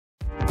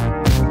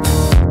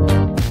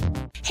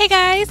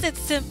guys, it's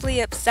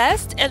Simply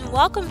Obsessed and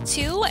welcome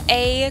to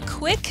a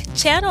quick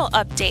channel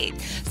update.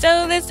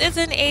 So this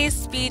isn't a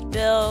speed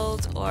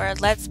build or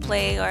let's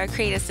play or a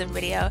create a sim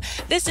video.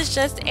 This is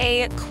just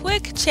a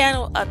quick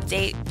channel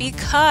update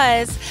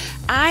because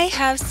I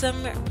have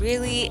some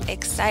really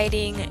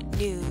exciting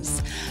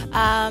news.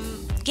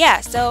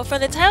 So for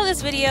the title of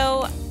this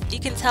video,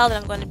 you can tell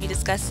that I'm going to be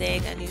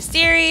discussing a new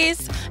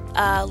series,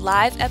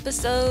 live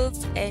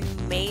episodes, and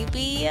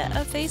maybe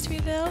a face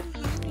reveal.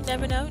 You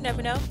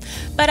never know.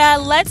 But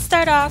let's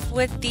start off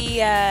with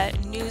the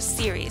new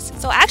series.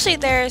 So actually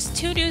there's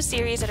two new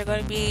series that are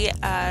going to be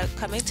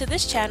coming to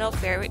this channel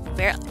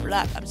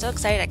I'm so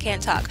excited I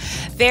can't talk.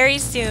 Very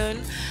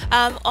soon.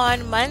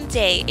 On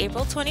Monday,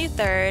 April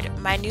 23rd,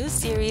 my new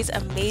series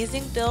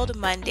Amazing Build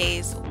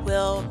Mondays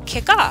will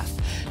kick off.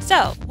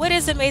 So, what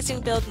is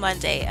Amazing Build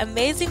Monday?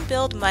 Amazing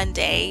Build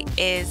Monday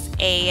is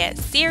a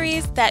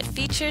series that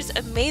features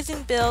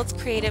amazing builds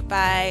created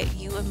by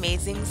you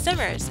amazing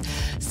simmers.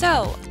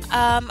 So,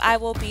 I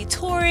will be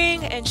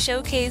touring and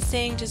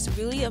showcasing just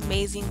really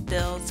amazing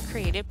builds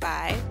created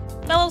by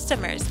fellow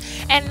simmers.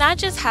 And not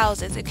just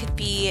houses, it could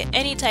be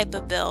any type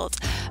of build.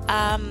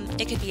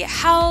 It could be a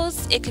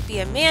house, it could be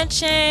a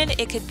mansion,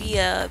 it could be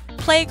a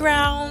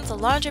playground, a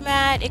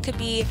laundromat, it could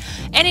be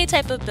any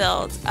type of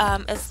build.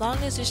 As long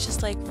as it's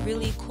just like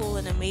really cool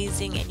and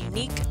amazing and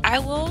unique, I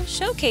will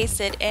showcase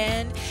it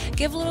and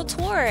give a little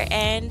tour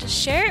and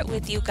share it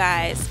with you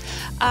guys.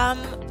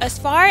 As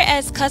far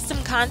as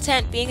custom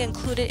content being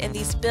included in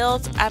these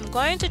builds, I'm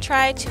going to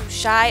try to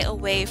shy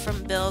away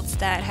from builds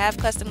that have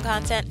custom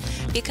content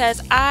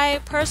because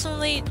I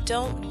personally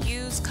don't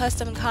use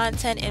custom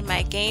content in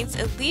my games,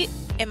 at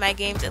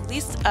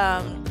least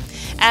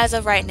as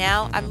of right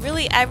now. I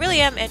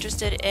really am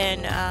interested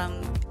in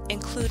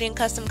including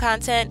custom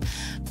content,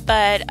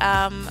 but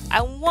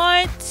I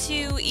want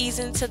to ease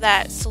into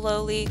that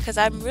slowly because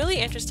I'm really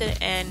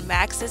interested in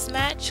Max's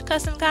Match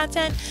custom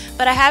content,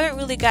 but I haven't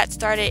really got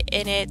started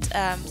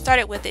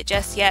with it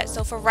just yet.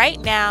 So for right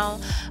now,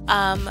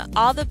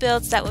 all the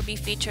builds that will be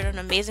featured on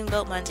Amazing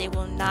Build Monday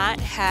will not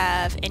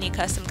have any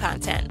custom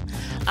content.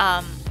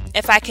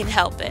 If I can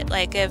help it,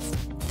 like if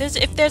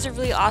there's a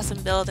really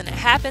awesome build and it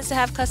happens to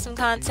have custom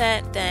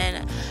content,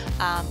 then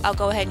I'll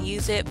go ahead and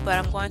use it,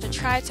 but I'm going to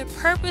try to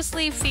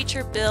purposely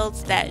feature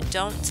builds that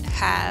don't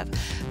have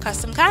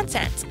custom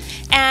content.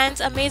 And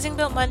Amazing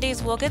Build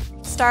Mondays will get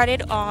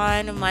started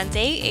on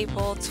Monday,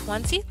 April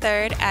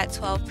 23rd at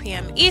 12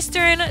 p.m.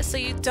 Eastern, so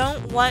you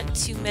don't want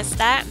to miss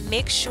that.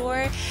 Make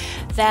sure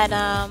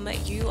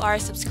that you are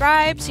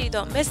subscribed so you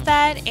don't miss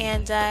that,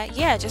 and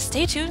yeah, just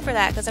stay tuned for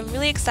that because I'm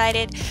really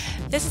excited.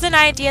 This is an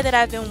idea that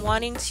I've been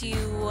wanting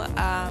to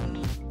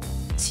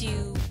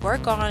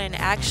work on and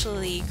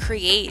actually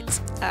create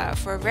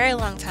for a very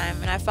long time,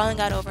 and I finally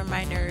got over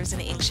my nerves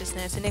and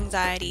anxiousness and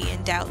anxiety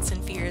and doubts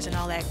and fears and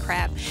all that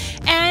crap,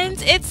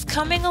 and it's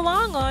coming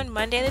along on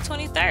Monday the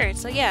 23rd.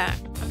 So yeah,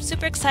 I'm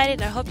super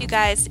excited and I hope you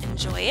guys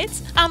enjoy it.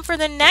 For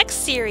the next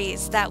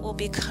series that will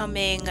be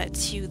coming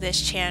to this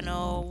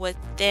channel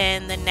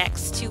within the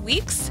next 2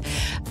 weeks,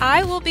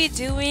 I will be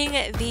doing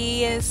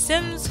the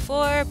Sims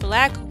 4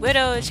 Black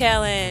Widow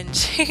Challenge.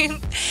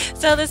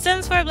 So the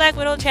Sims 4 Black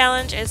Widow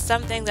Challenge is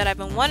something that I've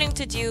been wanting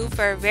to do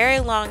for a very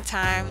long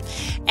time,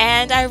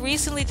 and I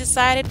recently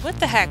decided, what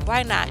the heck,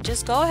 why not?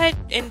 Just go ahead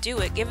and do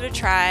it, give it a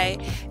try,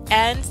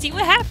 and see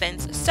what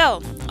happens.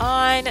 So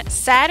on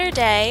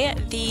Saturday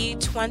the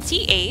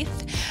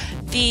 28th,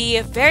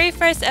 the very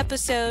first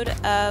episode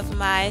of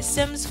my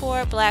Sims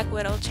 4 Black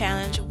Widow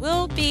Challenge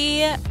will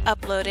be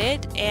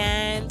uploaded,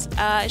 and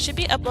it should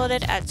be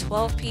uploaded at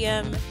 12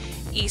 p.m.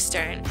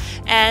 Eastern.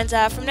 And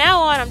from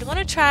now on, I'm going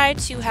to try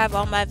to have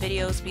all my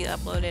videos be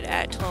uploaded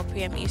at 12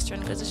 p.m.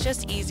 Eastern because it's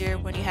just easier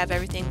when you have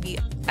everything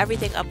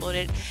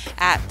uploaded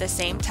at the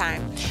same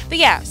time. But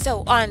yeah,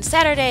 so on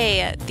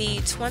Saturday, the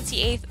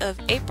 28th of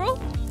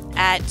April,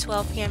 at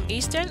 12 p.m.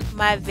 Eastern,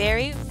 my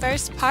very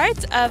first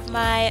part of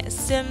my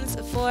Sims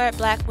 4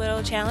 Black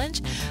Widow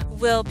Challenge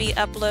will be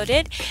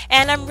uploaded,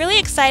 and I'm really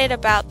excited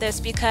about this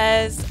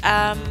because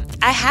I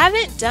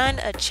haven't done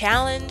a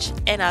challenge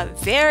in a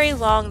very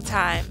long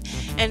time.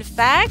 In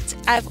fact,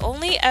 I've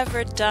only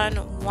ever done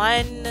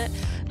one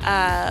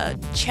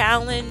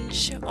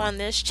challenge on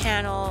this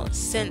channel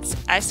since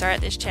I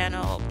started this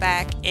channel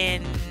back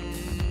in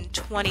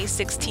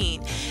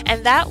 2016,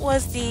 and that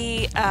was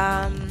the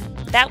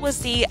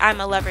I'm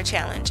a Lover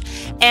challenge,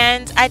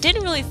 and I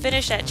didn't really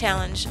finish that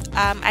challenge.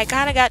 I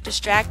kind of got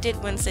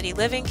distracted when City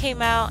Living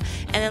came out,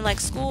 and then like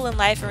school and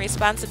life and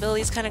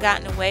responsibilities kind of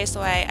got in the way,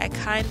 so I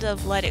kind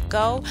of let it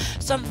go.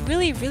 So I'm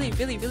really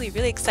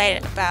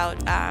excited about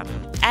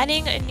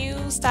adding a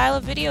new style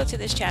of video to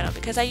this channel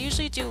because I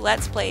usually do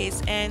Let's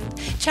Plays, and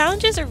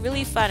challenges are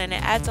really fun and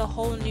it adds a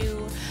whole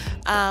new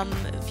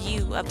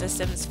view of The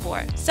Sims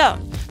 4. So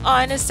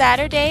on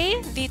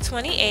Saturday the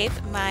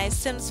 28th, my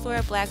Sims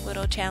 4 Black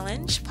Widow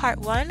Challenge Part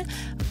 1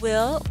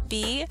 will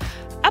be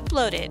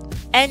uploaded.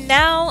 And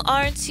now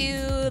on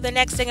to the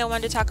next thing I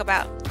wanted to talk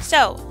about.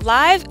 So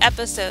live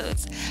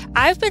episodes.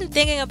 I've been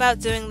thinking about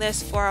doing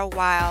this for a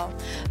while.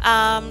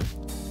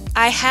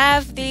 I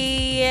have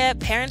the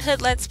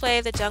Parenthood Let's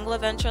Play, the Jungle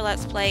Adventure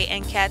Let's Play,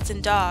 and Cats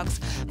and Dogs.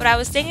 What I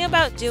was thinking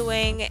about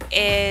doing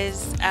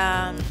is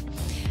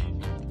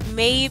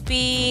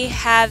maybe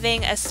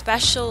having a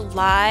special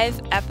live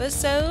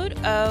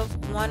episode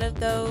of one of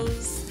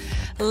those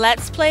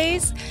Let's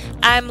Plays.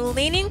 I'm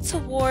leaning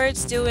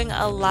towards doing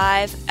a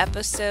live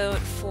episode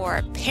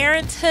for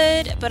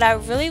Parenthood, but I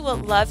really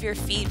would love your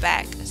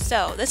feedback.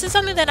 So this is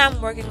something that I'm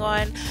working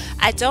on.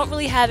 I don't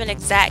really have an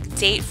exact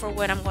date for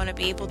when I'm going to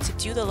be able to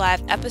do the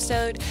live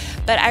episode,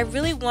 but I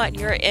really want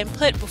your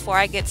input before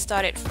I get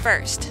started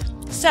first.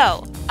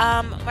 So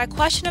my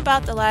question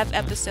about the live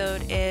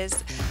episode is,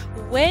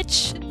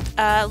 which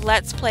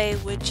Let's Play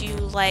would you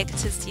like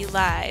to see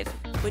live?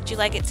 Would you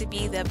like it to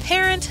be the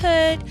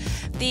Parenthood,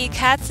 the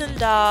Cats and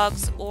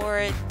Dogs,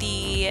 or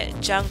the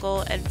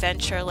Jungle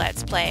Adventure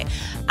Let's Play?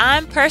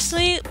 I'm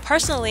personally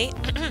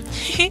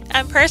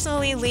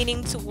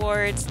leaning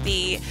towards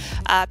the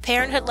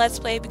Parenthood Let's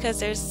Play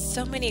because there's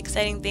so many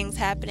exciting things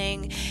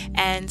happening,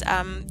 and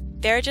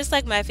they're just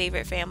like my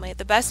favorite family.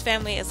 The best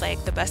family is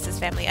like the bestest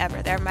family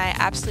ever. They're my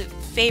absolute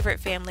favorite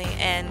family,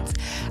 and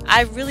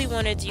I really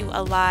want to do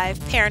a live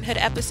Parenthood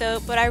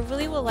episode, but I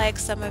really would like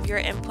some of your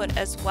input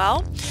as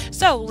well.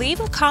 So leave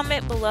a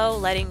comment below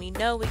letting me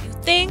know what you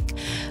think.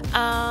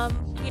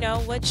 You know,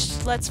 which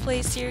Let's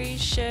Play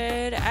series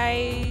should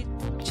I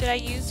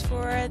use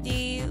for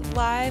the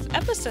live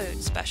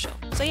episode special.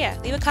 So yeah,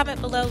 leave a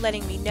comment below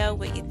letting me know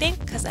what you think,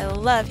 because I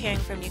love hearing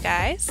from you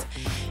guys.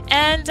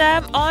 And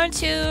on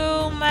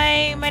to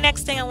my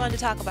next thing I wanted to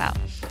talk about.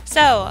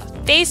 So,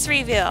 face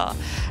reveal.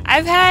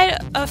 I've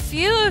had a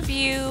few of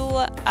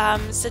you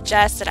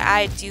suggest that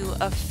I do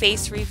a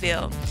face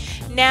reveal.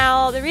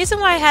 Now, the reason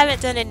why I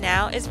haven't done it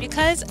now is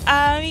because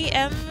I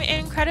am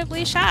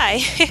incredibly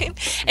shy.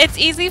 It's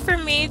easy for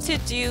me to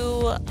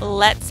do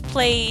Let's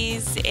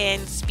Plays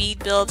and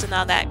speed builds and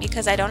all that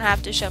because I don't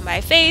have to show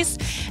my face,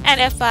 and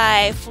if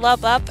I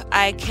flub up,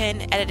 I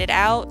can edit it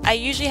out. I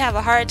usually have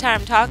a hard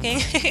time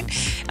talking.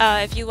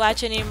 If you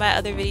watch any of my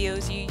other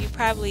videos, you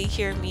probably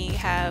hear me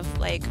have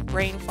like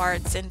brain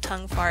farts and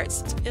tongue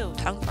farts. Ew,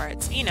 tongue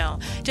farts, you know,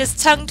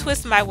 just tongue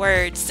twist my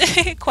words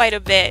quite a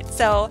bit.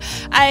 So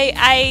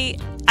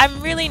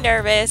I'm really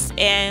nervous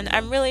and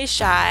I'm really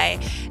shy,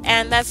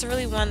 and that's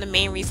really one of the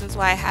main reasons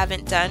why I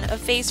haven't done a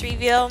face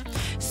reveal.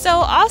 So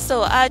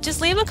also, just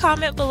leave a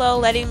comment below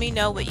letting me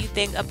know what you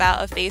think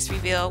about a face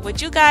reveal.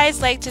 Would you guys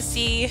like to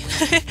see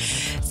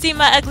see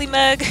my ugly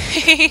mug?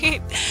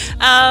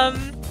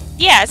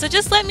 Yeah, so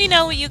just let me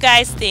know what you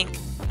guys think.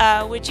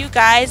 Would you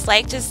guys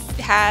like to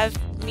have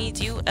me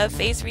do a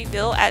face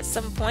reveal at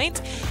some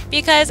point?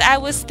 Because I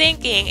was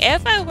thinking,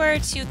 if I were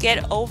to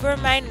get over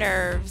my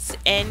nerves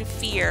and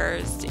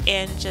fears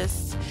and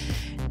just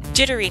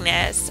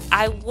jitteriness,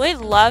 I would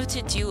love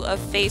to do a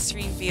face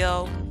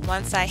reveal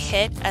once I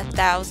hit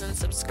 1,000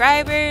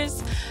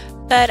 subscribers,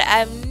 but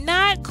I'm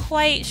not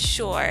quite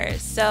sure.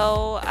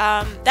 So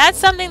that's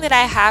something that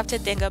I have to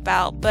think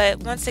about.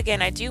 But once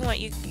again, I do want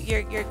you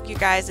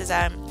guys'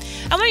 I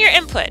want your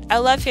input. I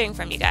love hearing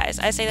from you guys.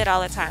 I say that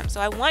all the time.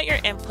 So I want your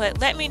input.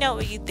 Let me know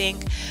what you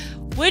think.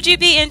 Would you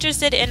be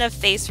interested in a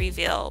face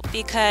reveal?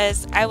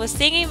 Because I was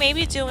thinking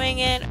maybe doing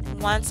it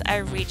once I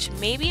reach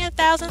maybe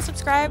 1,000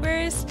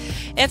 subscribers.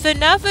 If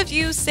enough of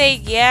you say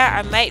yeah,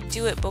 I might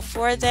do it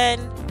before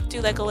then.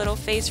 Do like a little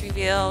face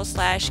reveal /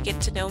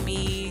 get to know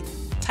me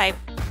type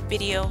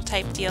video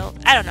type deal.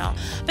 I don't know.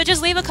 But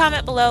just leave a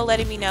comment below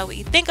letting me know what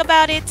you think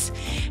about it.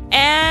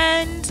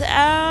 And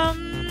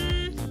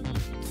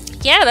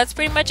yeah, that's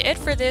pretty much it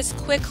for this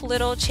quick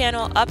little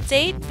channel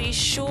update. Be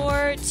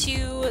sure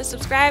to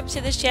subscribe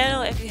to this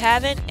channel if you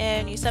haven't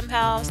and you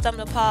somehow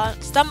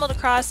stumbled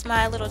across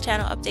my little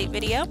channel update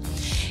video.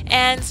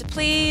 And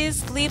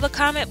please leave a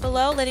comment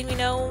below letting me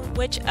know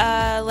which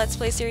Let's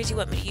Play series you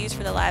want me to use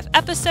for the live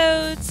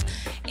episodes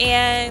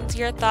and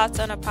your thoughts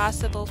on a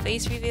possible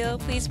face reveal.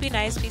 Please be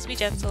nice, please be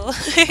gentle.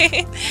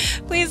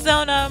 Please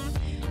don't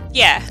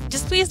yeah,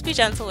 just please be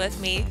gentle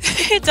with me.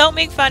 Don't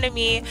make fun of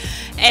me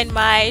and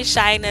my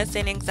shyness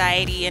and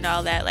anxiety and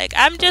all that. Like,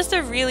 I'm just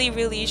a really,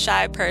 really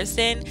shy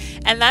person,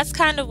 and that's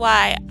kind of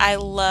why I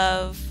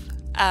love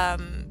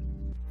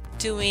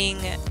doing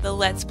the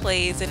Let's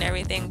Plays and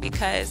everything,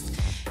 because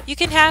you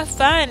can have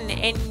fun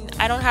and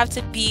I don't have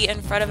to be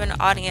in front of an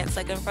audience,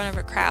 like in front of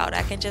a crowd.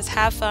 I can just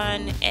have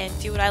fun and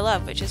do what I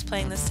love, which is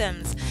playing The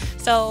Sims.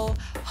 So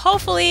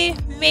hopefully,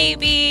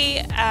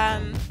 maybe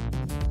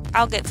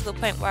I'll get to the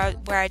point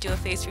where I do a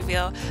face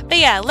reveal. But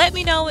yeah, let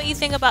me know what you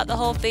think about the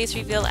whole face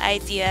reveal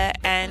idea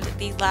and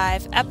the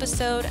live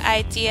episode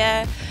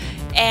idea.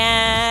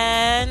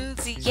 And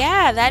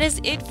yeah, that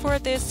is it for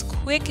this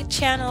quick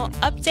channel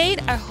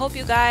update. I hope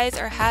you guys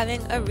are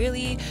having a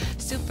really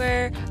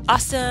super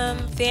awesome,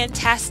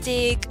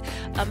 fantastic,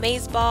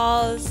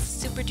 amazeballs,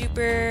 super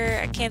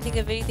duper, I can't think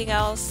of anything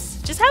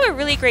else. Just have a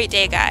really great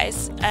day,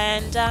 guys.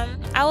 And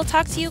I will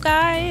talk to you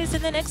guys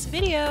in the next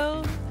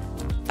video.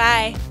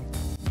 Bye.